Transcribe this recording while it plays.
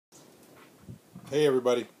Hey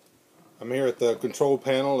everybody, I'm here at the control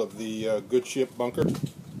panel of the Good Ship bunker.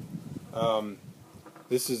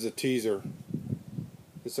 This is a teaser.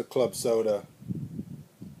 It's a club soda.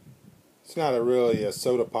 It's not really a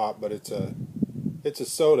soda pop, but it's a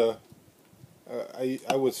soda.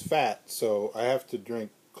 I was fat, so I have to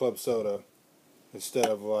drink club soda instead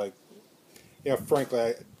of frankly,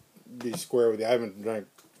 I be square with you. I haven't drank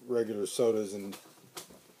regular sodas in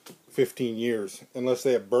 15 years, unless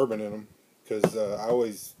they have bourbon in them. Because I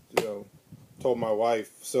always, told my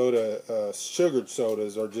wife sugared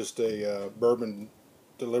sodas are just a bourbon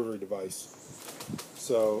delivery device.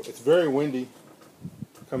 So it's very windy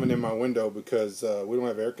coming in my window because we don't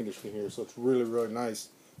have air conditioning here, so it's really, really nice.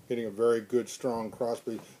 Getting a very good, strong cross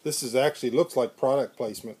breed. This is actually looks like product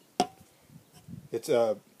placement. It's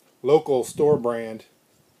a local store brand,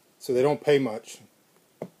 so they don't pay much.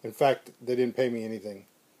 In fact, they didn't pay me anything.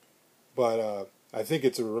 But I think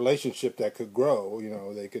it's a relationship that could grow.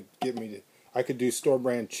 They could get me to. I could do store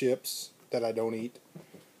brand chips that I don't eat,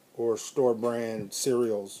 or store brand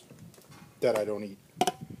cereals that I don't eat.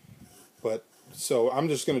 But so I'm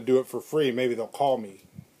just going to do it for free. Maybe they'll call me.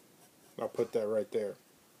 I'll put that right there.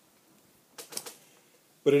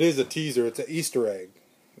 But it is a teaser. It's an Easter egg,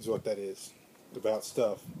 is what that is about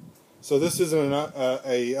stuff. So this isn't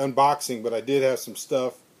a unboxing, but I did have some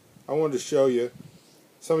stuff I wanted to show you.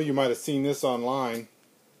 Some of you might have seen this online.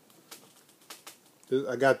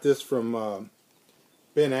 I got this from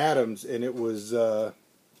Ben Adams, and it was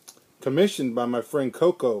commissioned by my friend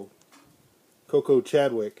Coco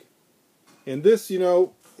Chadwick. And this,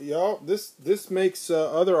 y'all, this makes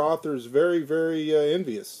other authors very, very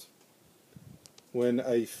envious. When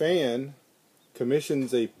a fan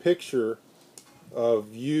commissions a picture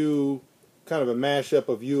of you, kind of a mashup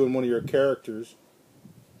of you and one of your characters.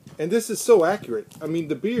 And this is so accurate. I mean,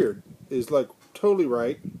 the beard is like totally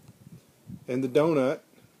right, and the donut,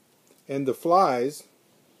 and the flies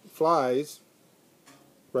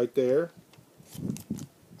right there.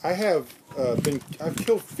 I've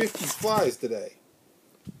killed 50 flies today.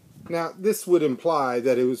 Now, this would imply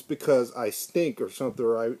that it was because I stink or something,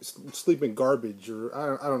 or I sleep in garbage, or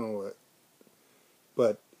I don't know what.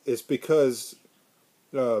 But it's because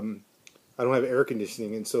I don't have air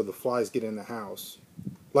conditioning, and so the flies get in the house.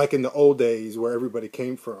 Like in the old days where everybody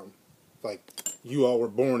came from. Like you all were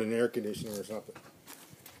born in air conditioning or something.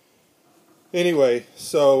 Anyway,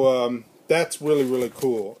 so that's really, really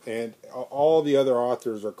cool. And all the other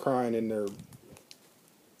authors are crying in their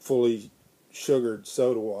fully sugared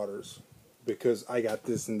soda waters because I got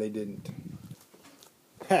this and they didn't.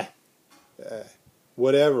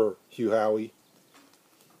 Whatever, Hugh Howey.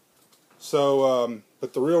 So,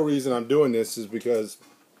 but the real reason I'm doing this is because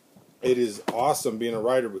it is awesome being a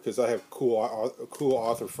writer, because I have cool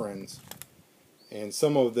author friends, and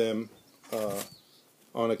some of them,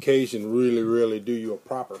 on occasion, really, really do you a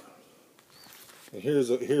proper. And here's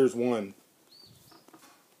one.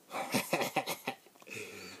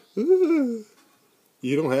 You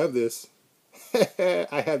don't have this.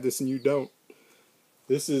 I have this and you don't.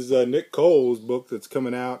 This is Nick Cole's book that's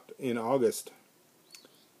coming out in August.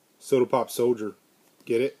 Soda Pop Soldier.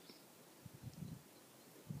 Get it?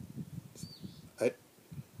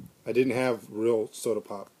 I didn't have real soda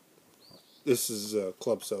pop. This is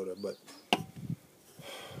club soda, but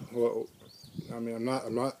well, I mean, I'm not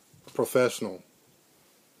a professional.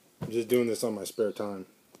 I'm just doing this on my spare time.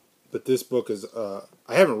 But this book is I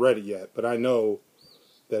haven't read it yet, but I know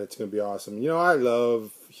that it's going to be awesome. I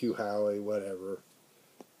love Hugh Howey, whatever,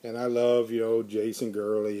 and I love Jason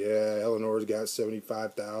Gurley. Yeah, Eleanor's got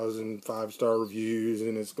 75,000 5-star reviews,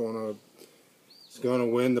 and it's gonna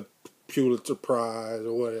win the Pulitzer Prize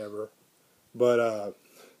or whatever. But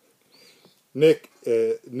Nick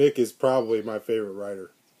is probably my favorite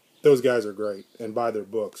writer. Those guys are great and buy their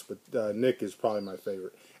books, but Nick is probably my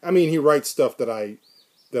favorite. I mean, he writes stuff that I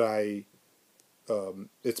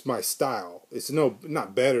it's my style. It's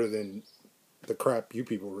not better than the crap you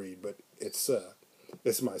people read, but it's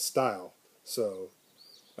my style. So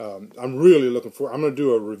I'm really looking for. I'm going to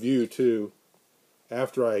do a review too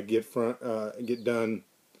after I get done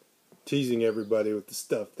teasing everybody with the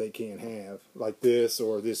stuff they can't have, like this,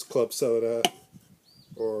 or this club soda,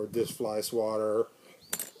 or this fly swatter,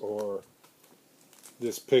 or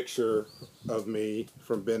this picture of me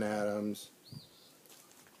from Ben Adams,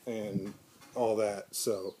 and all that.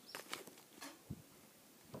 So,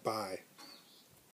 bye.